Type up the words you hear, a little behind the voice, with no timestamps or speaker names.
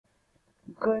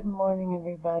Good morning,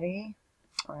 everybody.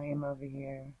 I am over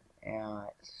here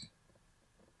at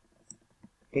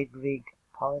Big League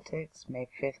Politics, May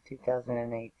 5th,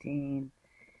 2018.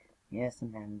 Yes,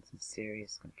 I'm having some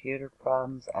serious computer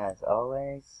problems, as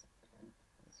always.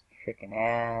 These freaking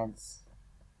ads.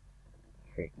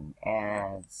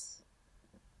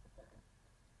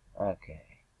 Okay.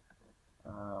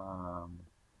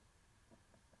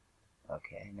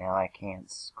 Okay, now I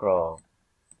can't scroll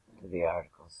to the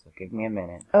article, so give me a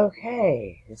minute.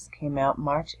 Okay, this came out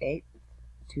March 8th,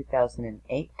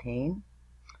 2018.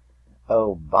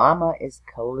 Obama is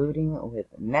colluding with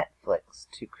Netflix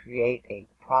to create a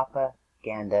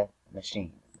propaganda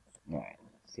machine. Alright,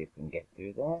 see if we can get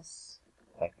through this.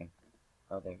 If I can.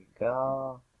 Oh, there we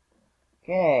go.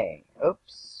 Okay,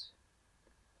 oops.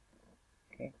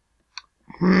 Okay.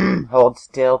 Hold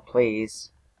still,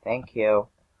 please. Thank you.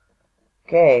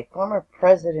 Okay, former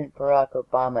President Barack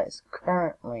Obama is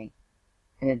currently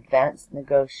in advanced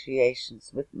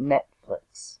negotiations with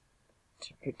Netflix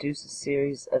to produce a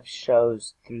series of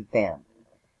shows through them.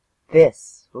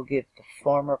 This will give the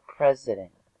former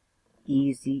president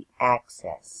easy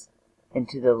access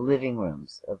into the living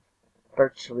rooms of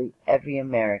virtually every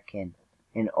American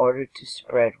in order to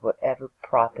spread whatever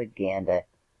propaganda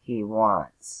he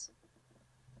wants.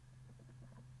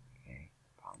 Okay,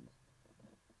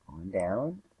 going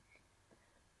down.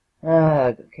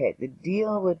 Okay, the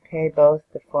deal would pay both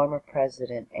the former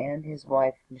president and his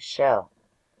wife Michelle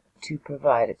to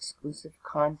provide exclusive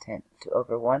content to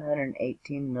over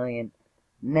 118 million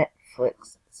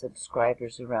Netflix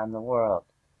subscribers around the world.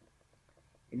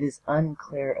 It is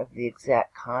unclear of the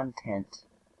exact content.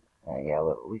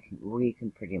 We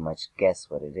can pretty much guess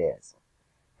what it is.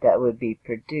 That would be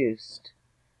produced,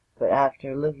 but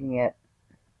after looking at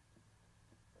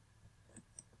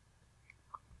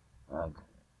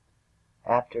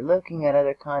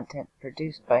other content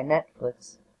produced by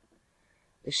Netflix,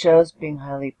 the shows being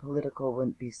highly political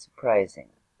wouldn't be surprising.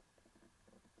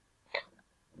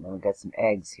 And then we got some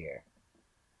eggs here.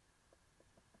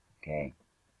 Okay.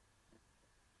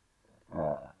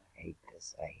 I hate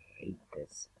this. I hate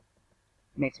this.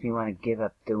 It makes me want to give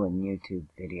up doing YouTube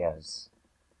videos.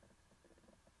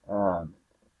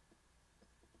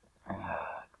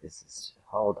 This is...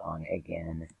 Hold on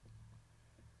again.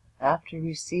 After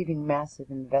receiving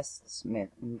massive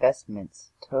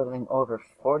investments totaling over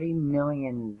 $40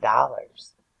 million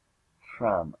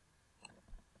from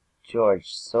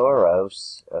George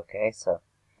Soros, okay, so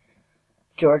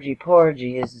Georgie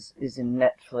Porgy is in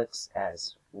Netflix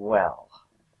as well.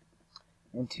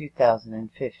 In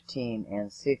 2015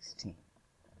 and 16,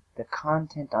 the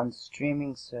content on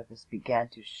streaming service began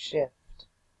to shift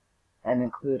and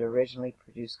include originally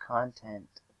produced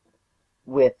content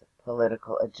with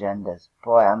political agendas.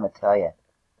 Boy, I'm going to tell you,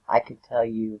 I can tell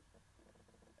you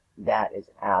that is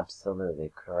absolutely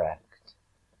correct.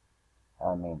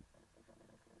 I mean,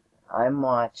 I'm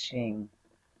watching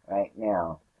right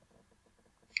now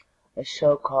a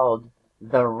show called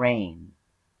The Rain.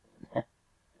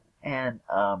 And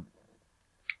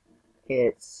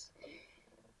it's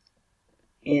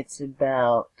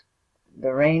about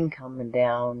the rain coming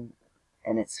down,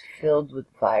 and it's filled with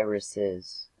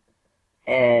viruses.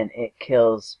 And it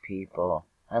kills people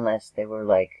unless they were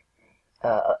like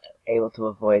able to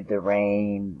avoid the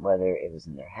rain, whether it was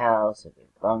in their house or their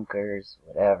bunkers,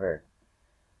 whatever.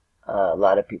 A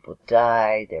lot of people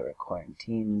died. There were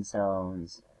quarantine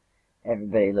zones.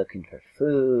 Everybody looking for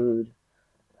food,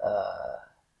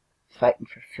 fighting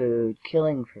for food,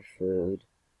 killing for food.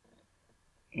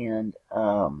 And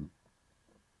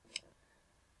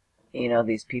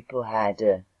these people had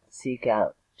to seek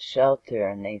out shelter,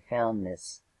 and they found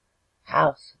this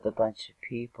house with a bunch of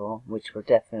people, which were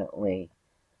definitely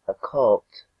a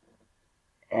cult,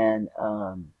 and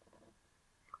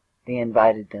they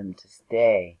invited them to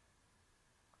stay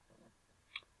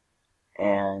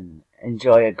and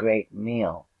enjoy a great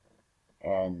meal,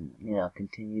 and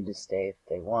continue to stay if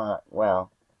they want.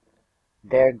 Well,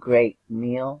 their great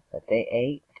meal that they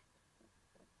ate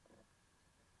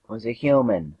was a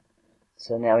human,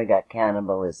 so now we got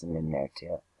cannibalism in there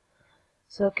too.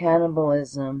 So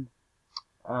cannibalism,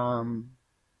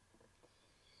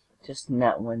 just in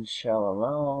that one show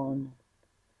alone,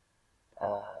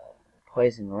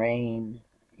 poison rain,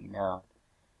 and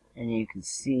you can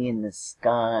see in the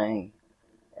sky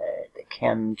the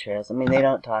chemtrails. I mean, they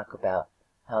don't talk about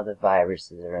how the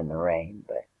viruses are in the rain,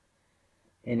 but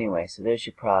anyway, so there's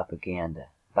your propaganda.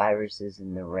 Viruses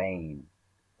in the rain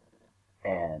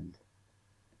and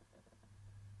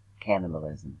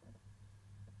cannibalism.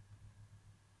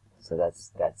 So that's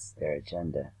their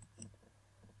agenda.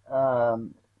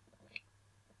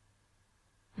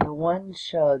 one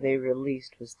show they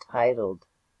released was titled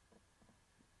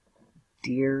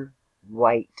Dear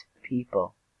White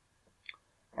People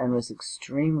and was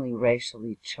extremely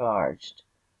racially charged,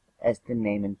 as the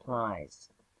name implies.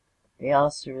 They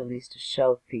also released a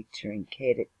show featuring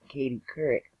Katie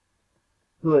Couric,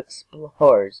 who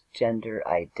explores gender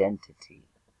identity,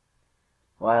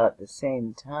 while at the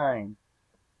same time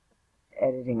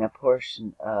editing a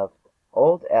portion of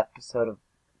old episode of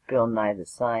Bill Nye the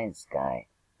Science Guy,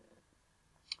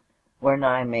 where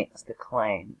Nye makes the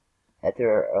claim that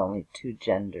there are only two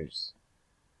genders.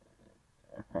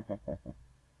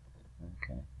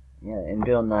 Okay. Yeah, and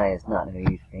Bill Nye is not who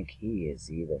you think he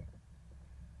is either.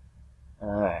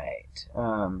 Alright.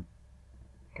 God,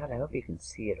 I hope you can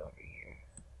see it over here.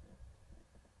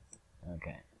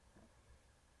 Okay.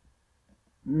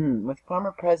 With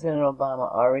former President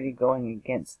Obama already going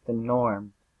against the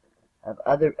norm of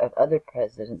other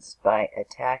presidents by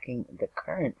attacking the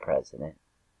current president,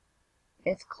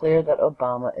 it's clear that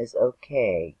Obama is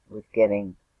okay with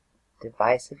getting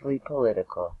divisively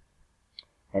political,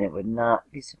 and it would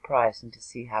not be surprising to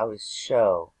see how his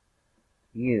show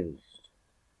used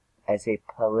as a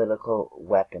political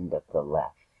weapon of the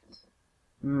left.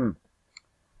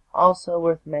 Also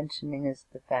worth mentioning is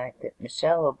the fact that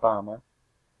Michelle Obama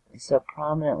is so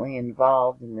prominently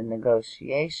involved in the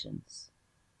negotiations.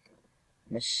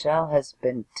 Michelle has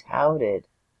been touted,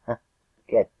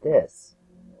 get this,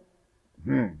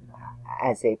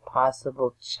 as a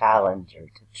possible challenger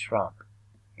to Trump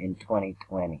in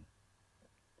 2020.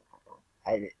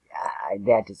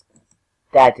 That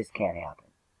just can't happen.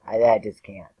 That just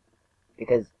can't.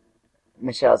 Because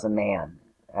Michelle's a man,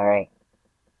 alright?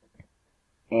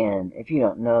 And if you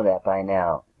don't know that by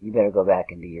now, you better go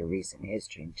back into your recent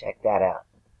history and check that out.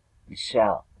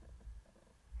 Michelle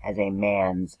has a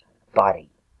man's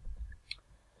body.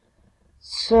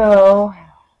 So,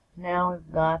 now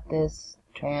we've got this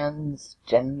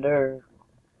transgender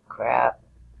crap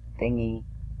thingy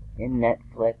in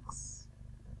Netflix.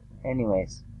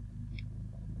 Anyways,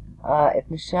 if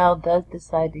Michelle does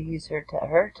decide to use her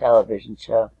television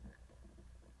show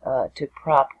to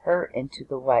prop her into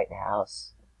the White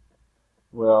House,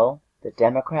 will the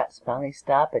Democrats finally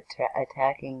stop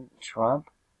attacking Trump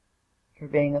for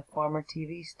being a former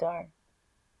TV star?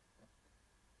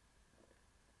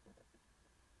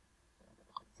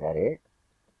 Is that it?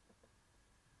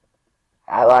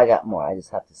 I got more. I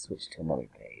just have to switch to another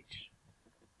page.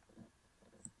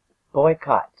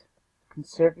 Boycott.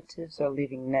 Conservatives are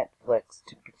leaving Netflix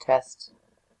to protest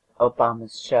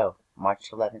Obama's show,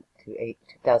 March 11th to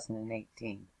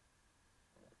 2018.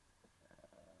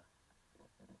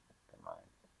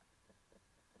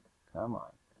 Come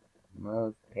on.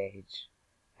 Move page.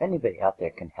 If anybody out there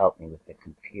can help me with the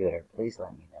computer, please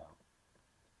let me know.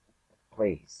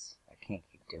 Please. I can't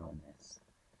keep doing this.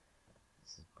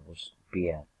 This is bullshit.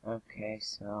 Okay,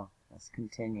 so let's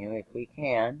continue if we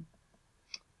can.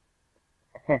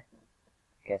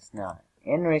 Guess not.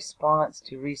 In response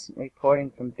to recent reporting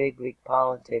from big league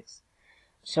politics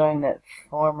showing that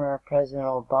former President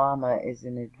Obama is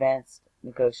in advanced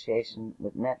negotiation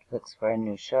with Netflix for a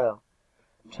new show,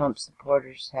 Trump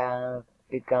supporters have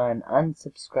begun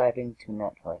unsubscribing to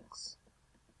Netflix.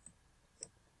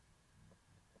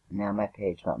 Now my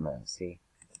page won't move, see?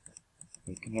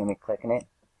 You can hear me clicking it?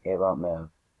 It won't move.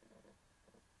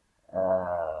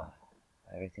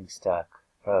 Everything's stuck.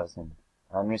 Frozen.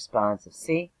 Unresponsive.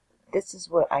 See? This is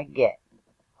what I get.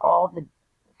 All the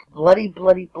bloody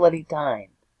time.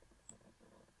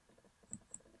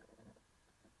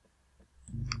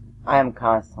 I am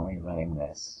constantly running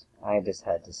this. I just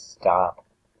had to stop,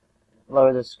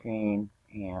 lower the screen,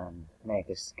 and make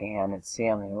a scan. It's the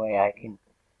only way I can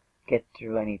get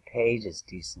through any pages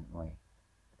decently.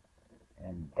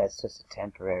 And that's just a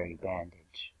temporary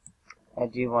bandage. I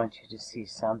do want you to see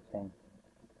something.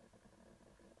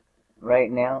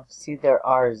 Right now, see, there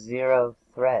are 0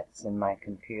 threats in my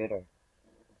computer.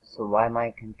 So why my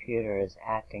computer is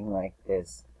acting like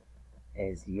this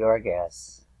is your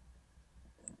guess.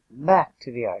 Back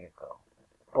to the article.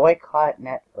 Boycott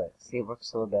Netflix. See, it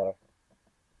works a little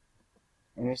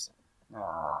better.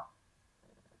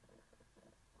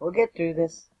 We'll get through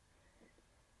this.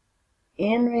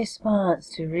 In response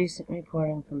to recent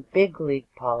reporting from big league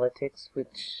politics,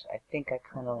 which I think I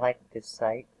kind of like this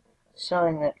site,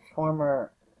 showing that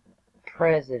former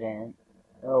President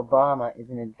Obama is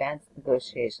in advanced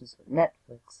negotiations with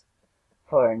Netflix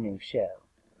for a new show.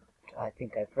 I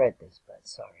think I've read this, but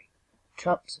sorry.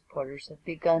 Trump supporters have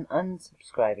begun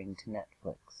unsubscribing to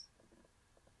Netflix.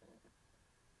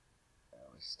 Oh,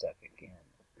 we're stuck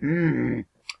again.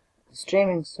 The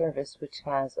streaming service, which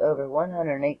has over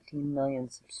 118 million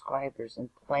subscribers and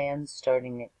plans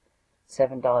starting at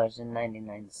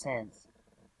 $7.99,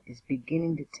 is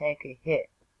beginning to take a hit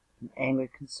from angry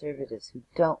conservatives who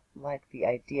don't like the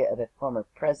idea of a former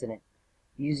president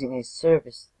using a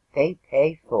service they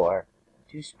pay for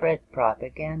to spread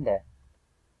propaganda.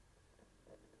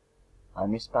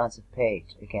 Unresponsive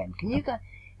page again. Can you guys,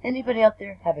 anybody out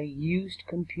there have a used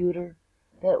computer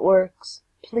that works?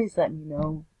 Please let me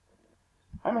know.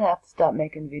 I'm gonna have to stop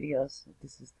making videos if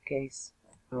this is the case.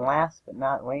 And last but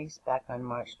not least, back on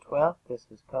March 12th, this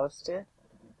was posted.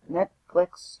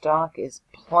 Netflix stock is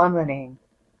plummeting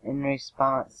in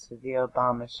response to the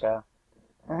Obama show.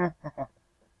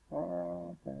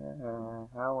 Oh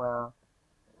well.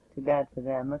 Too bad for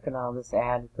them. Look at all this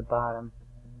ad at the bottom.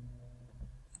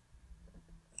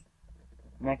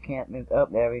 And I can't move. Oh,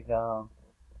 there we go.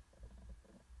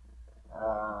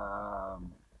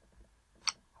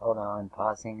 Hold on,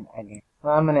 pausing again.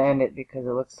 Well, I'm going to end it because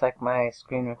it looks like my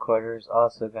screen recorder is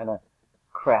also going to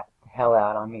crap the hell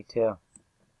out on me too.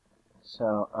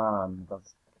 So,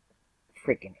 those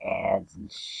freaking ads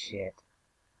and shit.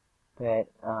 But,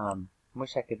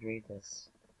 wish I could read this.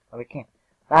 Oh, we can't.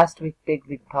 Last week, Big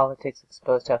League Politics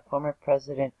exposed how former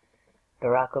President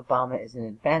Barack Obama is in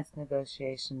advanced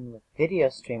negotiation with video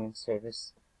streaming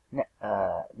service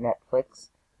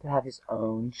Netflix to have his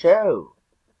own show.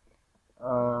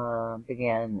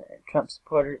 Trump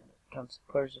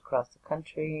supporters across the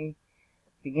country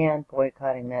began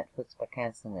boycotting Netflix by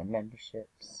canceling their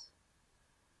memberships.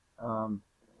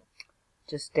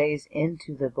 Just days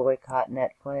into the boycott,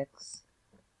 Netflix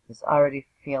is already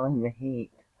feeling the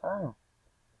heat. Oh,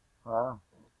 wow.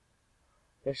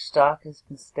 Their stock has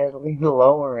been steadily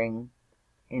lowering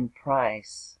in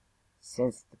price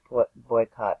since the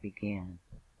boycott began.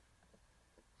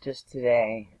 Just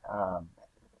today,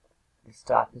 the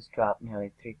stock has dropped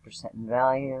nearly 3% in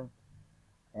value.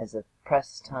 As of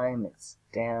press time, it's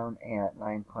down at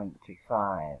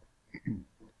 9.35.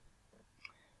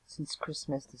 Since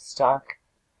Christmas, the stock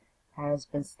has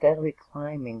been steadily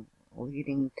climbing,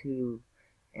 leading to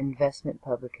investment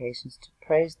publications to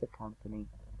praise the company,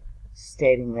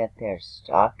 stating that their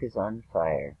stock is on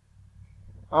fire.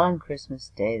 On Christmas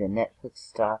Day, the Netflix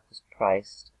stock was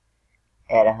priced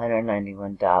at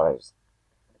 $191,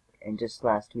 and just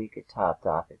last week it topped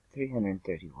off at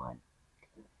 $331.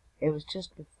 It was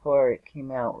just before it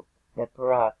came out that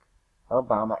Barack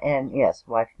Obama and, yes,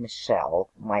 wife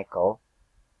Michael,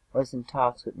 was in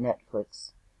talks with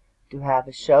Netflix to have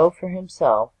a show for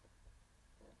himself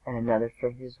and another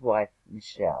for his wife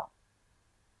Michelle.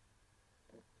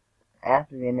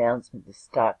 After the announcement, the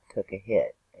stock took a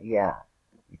hit. Yeah,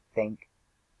 you think?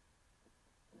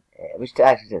 Which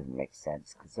actually doesn't make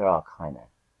sense because they're all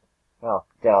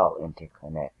they're all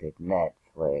interconnected.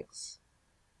 Netflix,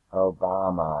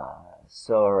 Obama,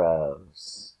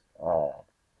 Soros,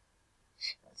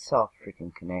 it's all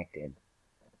freaking connected.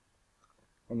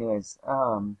 Anyways,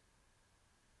 I'm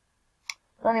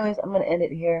gonna end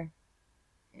it here,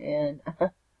 and I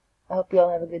hope you all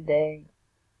have a good day.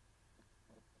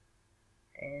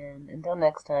 And until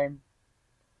next time,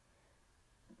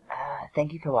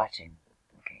 thank you for watching.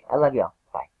 Okay, I love y'all.